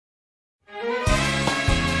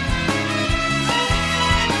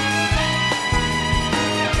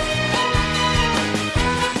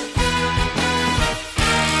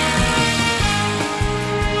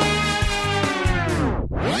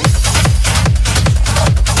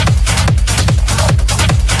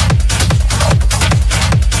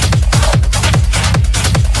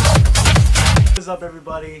up,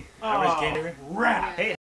 everybody? Average Gator. Rap.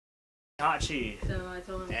 Hey, Hachi. So I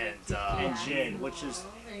told him And Jin, which is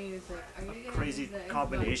and he was like, "Are you gonna crazy use the Xbox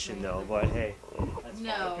combination thing?" though. But hey, that's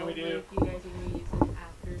No, What can we do? like you guys are gonna use it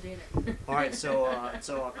after dinner. all right.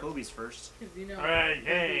 So Kobe's first. 'Cause you know. All right,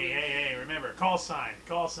 hey, remember, call sign.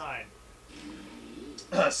 Senor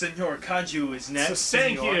Kaju is next.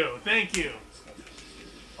 Thank you.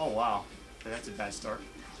 Oh wow, that's a bad start.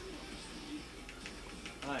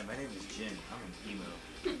 Hi, my name is Jin. I'm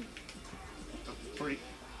an emo. Pretty.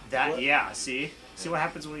 That What? yeah. See what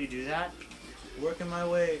happens when you do that? Working my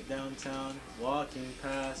way downtown, walking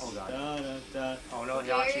past. Oh, God. Da, da, da, Oh no,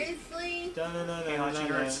 Hachi. Seriously? da, da, da, Hey, da, Hachi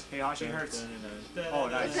da, hurts. da, Hey, Hachi da, hurts. da, da, da, Oh,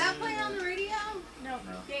 da, nice. Is that playing on the radio? No.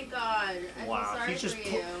 Thank God. I Wow, feel sorry he's just for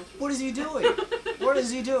you. what is he doing? What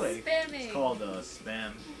is he doing? Spamming. It's called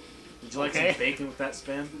spam. Would you like Okay. some bacon with that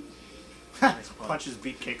spam? Nice punch. Punches,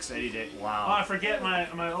 beat kicks, and he did. Oh, Wow. I forget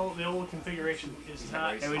the old configuration is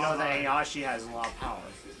not. And we know that Heihachi has a lot of power.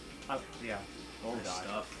 Yeah. Oh Nice god.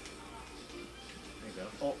 stuff. There you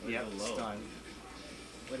go. Oh, Way to yeah, go low. stun.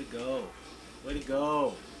 Way to go. Way to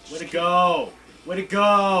go. Way to go. Way to go.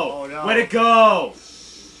 Oh, no. Way to go.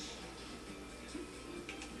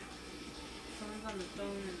 Someone's on the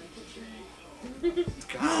phone in the kitchen.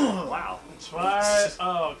 God. Wow. What?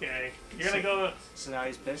 Oh, okay. You're gonna go. So now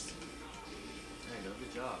he's pissed? There you go.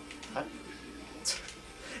 Good job. Huh?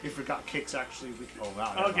 He forgot kicks actually. Oh,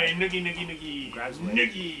 wow. Okay, noogie. Grabs me.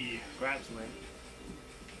 Noogie. Grabs me.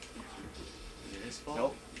 Is it his fault?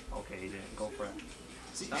 Nope. Okay, he didn't. Go for it.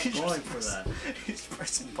 Stop He's going just for that. He's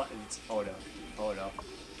pressing buttons. Oh no. Oh no.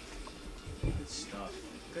 Good stuff.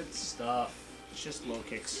 Good stuff. It's just low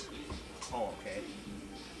kicks. Oh, okay.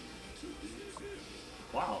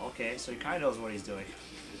 Wow, okay, so he kind of knows what he's doing.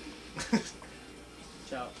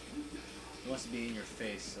 Ciao. He wants to be in your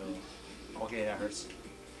face, so. Okay, that hurts.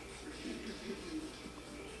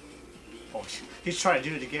 Oh, he's trying to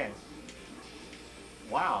do it again.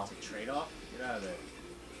 Wow. It's a trade-off. Get out of there.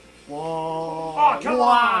 Whoa. Oh, come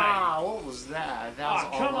wow. What was that? That was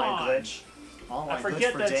Oh, an come online on. glitch. Online I glitch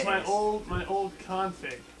forget for that's days. my old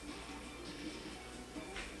config.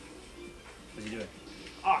 What's he doing?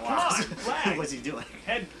 Oh, come Wow. on, lag. What's he doing?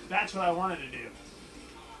 Head. That's what I wanted to do.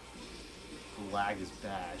 Lag is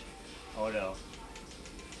bad. Oh no.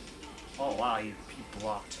 Oh wow, he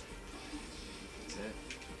blocked. That's it.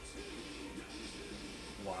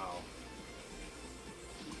 Wow.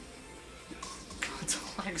 God, the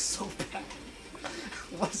lag's so bad.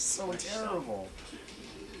 What's so Nice shot. terrible?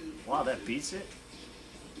 Wow, that beats it?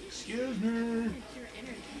 Excuse me. It's your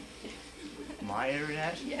internet. My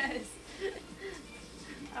internet? Yes.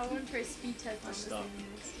 I went for a speed test on Nice this stuff. thing.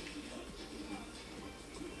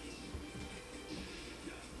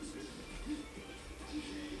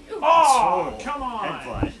 Oh, Oh, come on.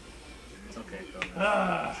 Headbutt. It's okay, go.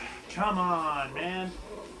 Come on, man.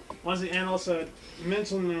 Once again, also,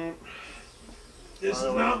 mental note. This By the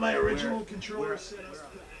is way, not my where- original controller where- set.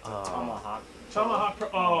 Tomahawk. Tomahawk Pro.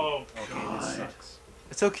 Oh, Okay, God. this sucks.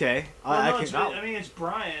 It's okay. Well, no, I it's, can. I mean, it's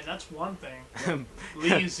Brian. That's one thing. No.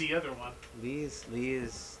 Lee's the other one. Lee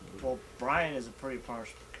is. Well, Brian is a pretty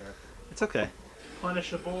punishable character. It's okay.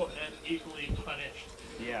 Punishable and equally punished.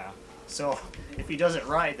 Yeah. So, if he does it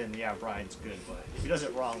right, then yeah, Brian's good. But if he does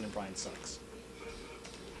it wrong, then Brian sucks.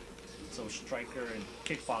 So, striker and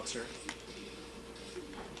kickboxer.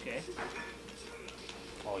 Okay.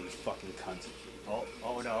 Oh, you fucking cunt. Oh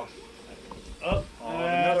no. Oh, Oh,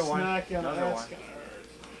 that's another one. not gonna, Another that's one. gonna hurt.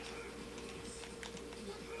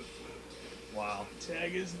 Wow.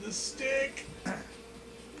 Tag is the stick,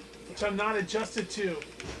 which I'm not adjusted to.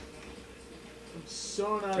 I'm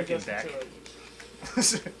so not Freaking adjusted back.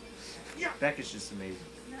 to it. Yeah. Beck is just amazing.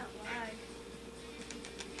 Not lag.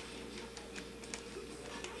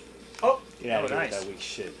 Oh, Get out of Oh, here nice. with that weak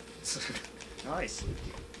shit. Nice.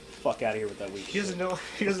 Fuck out of here with that weak He shit. doesn't know.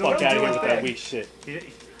 He doesn't know Fuck what out to of do here with with that Beck. weak shit. He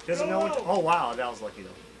doesn't know what. Oh wow, that was lucky though.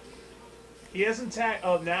 he hasn't tagged.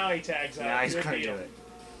 Oh, now he tags out. Yeah, he's Good gonna deal. do it.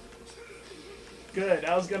 Good.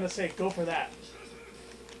 I was gonna say go for that,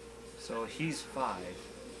 So he's 5.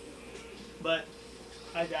 but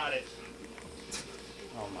I doubt it.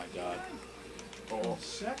 Oh my god. Oh.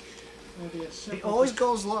 Sec. Maybe a He simple always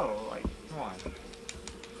goes low. Like, come on.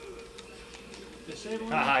 disable.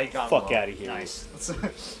 Haha, he got Fuck low. outta here. Nice.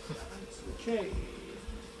 Okay.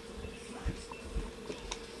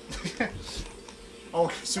 Oh,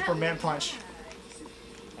 Superman punch.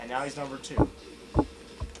 And now he's number 2.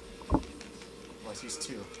 Was he's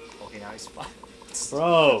 2? Okay, now he's 5.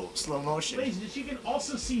 Bro. Slow motion. Ladies, as you can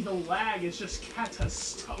also see, the lag is just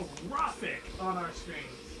catastrophic on our screens.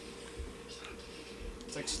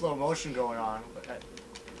 It's like slow motion going on. But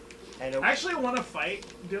And it, I actually want to fight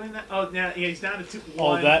doing that. Oh, yeah, he's down to 2, Oh,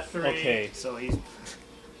 1, that 3. okay. so he's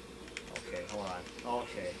okay. Hold on.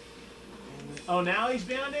 Okay. Oh, now he's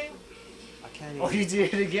bounding? I can't Oh, even. he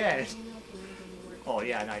did it again. Oh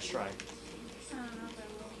yeah, nice try. I don't know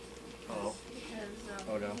if I will. Oh, Because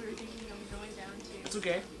Oh, no. we were thinking of going down to that's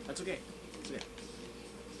okay. That's okay.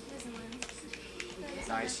 Disneyland.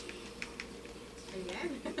 Nice.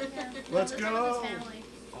 Again? Yeah. Let's Let's go. go with his family.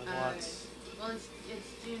 What? Well, it's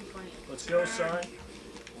June 20th. Let's go, son.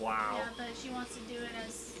 Wow. Yeah, but she wants to do it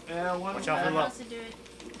as. Yeah, one. Watch out for She luck. wants to do it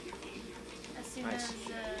as soon Nice. as.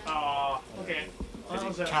 Oh, okay. Well,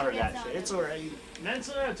 Because that you countered Gets that out shit. of It's it. alright. You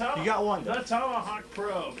You got one, though. The Tomahawk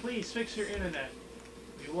Pro, please fix your internet.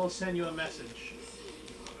 We will send you a message.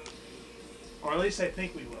 Or at least I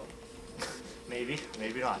think we will. Maybe,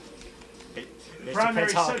 maybe not. It The it primary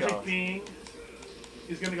depends how it subject goes. being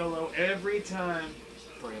is going to go low every time.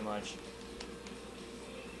 Pretty much.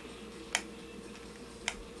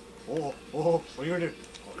 Oh, what are you gonna do?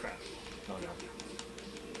 Oh crap. Oh no.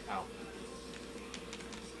 Ow.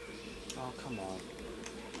 Oh, come on.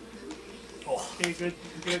 Oh, Okay,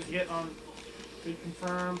 good hit on. Good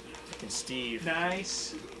confirm. fucking Steve.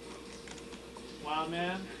 Nice. Wild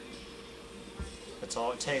man. That's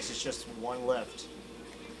all it takes. It's just one lift.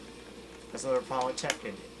 That's another problem with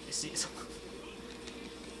Tekken. You see,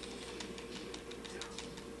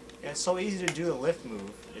 yeah, it's so easy to do the lift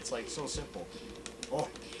move. It's like so simple. Oh,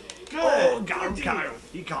 Good. oh, got him, Good got deal. him.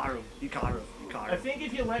 You got him. You got him. You got I him. think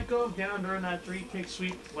if you let go of down during that 3-kick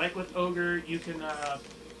sweep, like with Ogre, you can do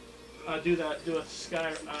a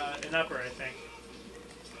sky an upper. I think.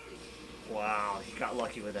 Wow, he got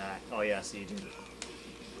lucky with that. Oh yes, he did.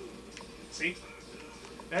 See,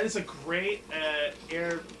 that is a great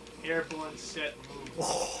airborne set move.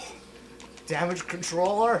 Oh, damage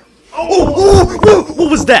controller. Oh, what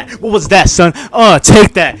was that? What was that, son?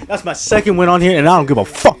 Take that. That's my second win on here, and I don't give a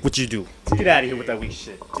fuck what you do. Get out of here with that weak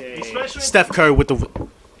shit. Especially Steph Curry with the.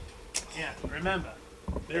 yeah. Remember,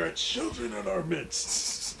 there are children in our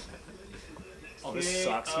midst. Oh, this Okay,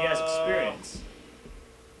 sucks. He has experience.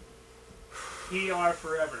 ER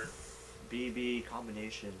forever. BB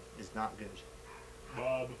combination is not good.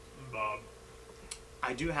 Bob.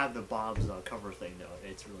 I do have the Bob's cover thing though.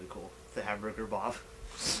 It's really cool. The hamburger Bob.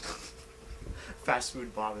 Fast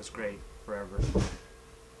food Bob is great forever.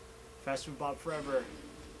 Fast food Bob forever.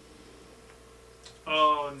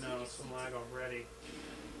 Oh no, some lag already.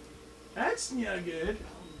 That's not good.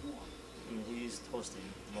 And he's toasting.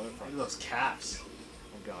 Look at Motherfucker. those calves.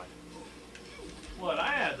 Oh god. What?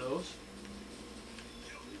 I had those.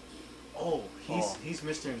 Oh, Oh. he's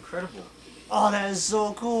Mr. Incredible. Oh, that is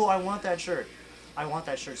so cool. I want that shirt. I want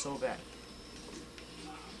that shirt so bad.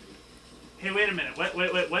 Hey, wait a minute.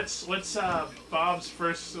 Wait. What's Bob's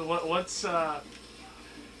first?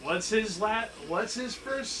 What's his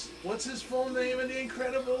full name in The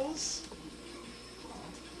Incredibles?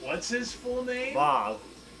 What's his full name? Bob.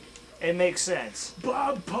 It makes sense.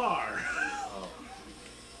 Bob Parr.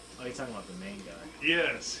 Oh, you're talking about the main guy.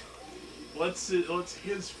 Yes. What's his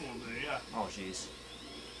full name? Yeah. Oh jeez.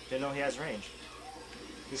 Didn't know he has range.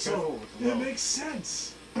 Be So careful with the it low. makes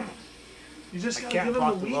sense. You just I gotta can't give him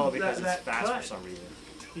block the the weave, low because that it's fast cut. for some reason.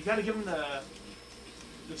 You gotta give him the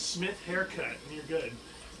Smith haircut, and you're good.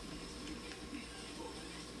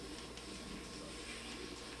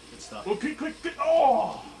 Good stuff. Oh, quick!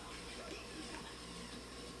 Oh!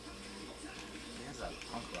 He has that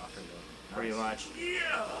punk rocker though. Pretty much.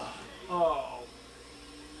 Yeah! Oh.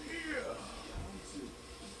 Yeah.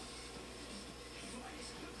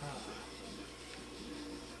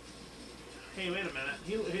 Hey, wait a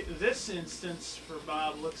minute. This instance for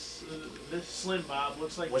Bob looks, this Slim Bob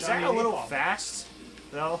looks like Was Johnny that a little Napalm. fast?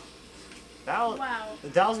 though? That Wow.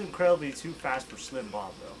 was incredibly too fast for Slim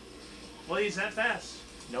Bob though. Well, he's that fast.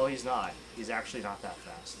 No, he's not. He's actually not that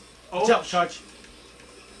fast. Oh, Jump charge.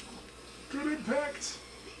 good impact.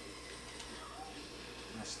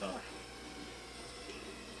 Nice stuff.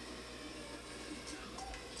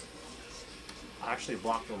 I actually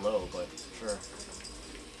blocked the low, but sure.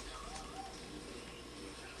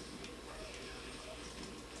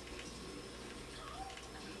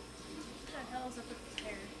 What the hell is up with his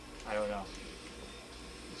hair? I don't know.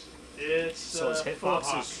 It's So his full hitbox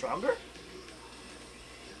hawk. is stronger?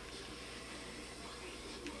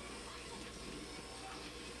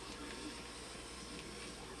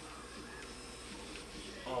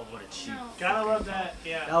 Oh, what a cheat. No. Gotta love that.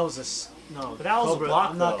 Yeah. That was no. But that was a Cobra,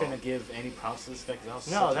 block, I'm not though. gonna give any props to this guy 'cause that was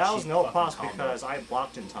No, such a that was cheap no fucking pause combo. because I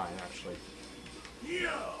blocked in time actually.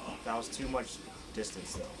 Yeah. That was too much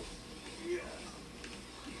distance though.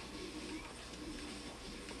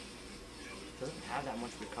 Doesn't have that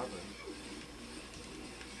much recovery.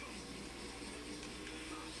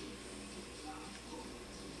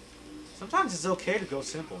 Sometimes it's okay to go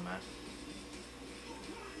simple, man.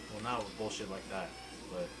 Well, not with bullshit like that,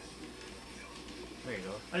 but there you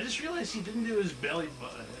go. I just realized he didn't do his belly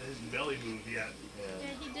move yet. Yeah, Yeah.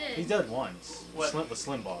 he did. He did once. What? With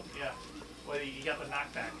Slim Bob. Yeah. Well, he got the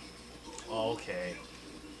knockback. Oh, okay.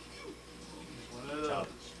 He's one of those.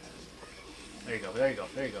 There you go. There you go.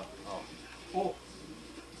 There you go. Oh, Oh.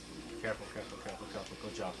 careful, careful, careful, careful.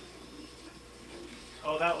 Good job.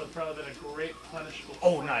 Oh, that would probably been a great punishable.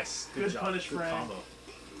 Oh, nice. Good, Good job. punish Good frame. combo.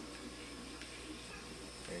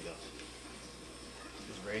 There you go.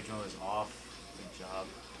 His rage mode is off. Good job.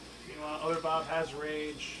 Meanwhile, other Bob has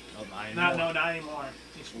rage. Oh, not anymore. Not anymore.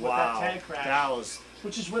 He's with Wow, that tag crash. that was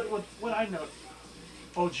Which is what I know.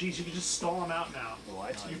 Oh, geez, you could just stall him out now.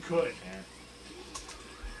 what? You could. can't.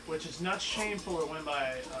 Which is not shameful or win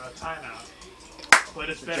by timeout. But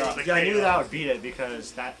it's Good better job. with a Yeah, I knew KO. that would beat it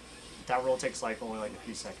because that roll takes like only like a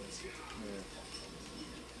few seconds.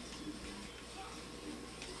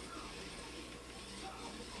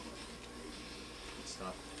 Good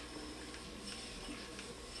stuff.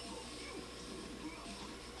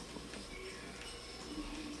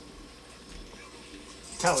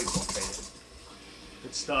 That's how we both played it.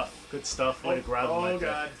 Good stuff. Good stuff. Way to grab him Oh, right there.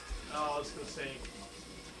 God. Oh, I was going to say.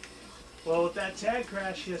 Well, with that tag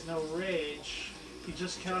crash, he has no rage. He's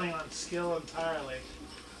just counting on skill entirely.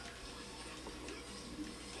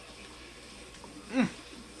 Oh,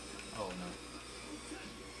 no.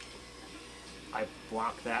 I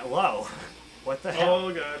blocked that low. What the hell?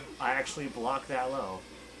 Oh, God. I actually blocked that low.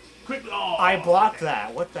 Quick. Oh, I blocked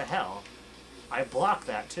that. What the hell? I blocked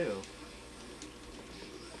that too.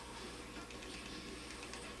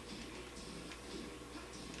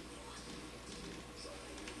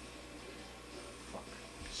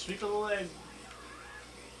 Sweep of the leg.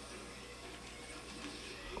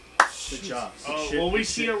 Good job. Good Oh, shit, will we good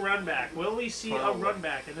see shit. a run back? Will we see Probably. a run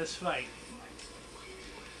back in this fight?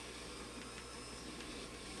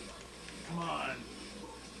 Come on.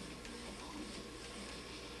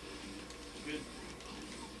 Good.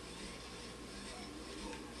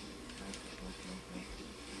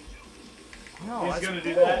 No, He's that's gonna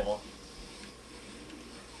do that. bull.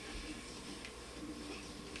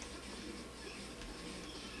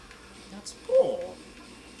 That's bull.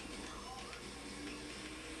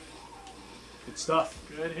 Good stuff.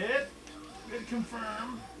 Good hit. Good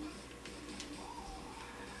confirm.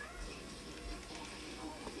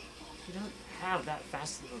 He doesn't have that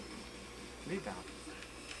fast of a rebound.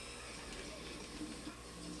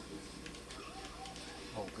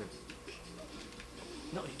 Oh, good.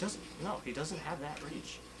 No, he doesn't. No, he doesn't have that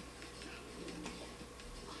reach.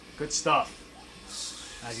 Good stuff.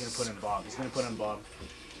 Now he's gonna put in Bob. He's gonna put in Bob.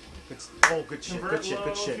 Good. Oh, good shit. Convert Good shit. low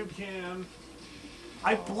Good if shit. you can.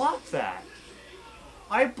 I blocked that.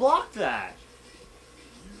 I blocked that.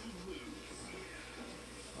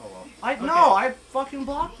 Oh well. No, I fucking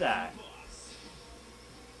blocked that.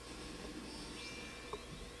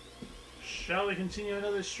 Shall we continue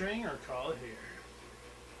another string or call it here?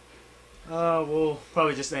 We'll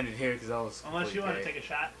probably just end it here because I was. Unless you want to take a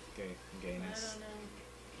shot. Gay, I gayness. don't know.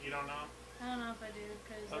 You don't know. I don't know if I do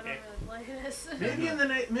because Okay. I don't really play this.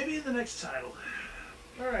 Maybe in the next title.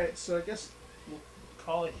 All right, so I guess we'll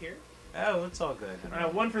call it here. Oh, it's all good. I All mean,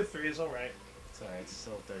 right, 1 for 3 is all right. It's alright. It's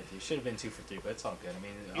still 30. Should have been 2 for 3, but it's all good. I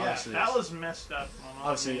mean, Yeah, obviously, that was messed up.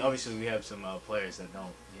 obviously, we have some players that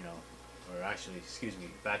don't, or actually, excuse me,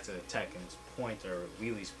 back to Tekken's point or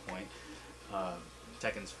Wheelie's point.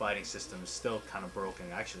 Tekken's fighting system is still kind of broken.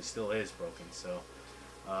 Actually, still is broken. So,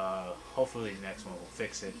 hopefully, the next one will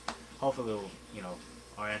fix it. Hopefully,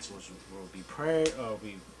 our answers will be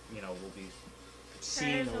will be seen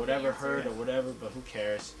Prayers or will whatever, be heard answered. or whatever. But who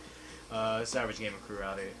cares? It's Average Gamer Crew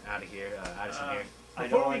out of here. Addison here. I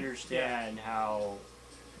Before don't we- understand how.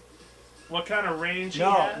 What kind of range he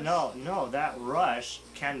No, has? no. That rush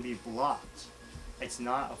can be blocked. It's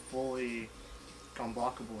not a fully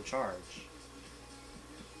unblockable charge.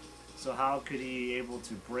 So how could he able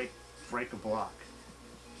to break a block?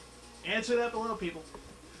 Answer that below, people.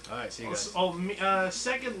 All right, see you guys.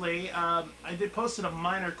 Secondly, I posted a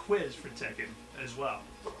minor quiz for Tekken as well.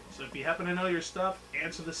 So if you happen to know your stuff,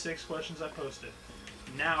 answer the 6 questions I posted.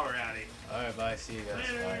 Now we're out of here. All right, bye. See you guys.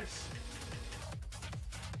 Bye. Laters.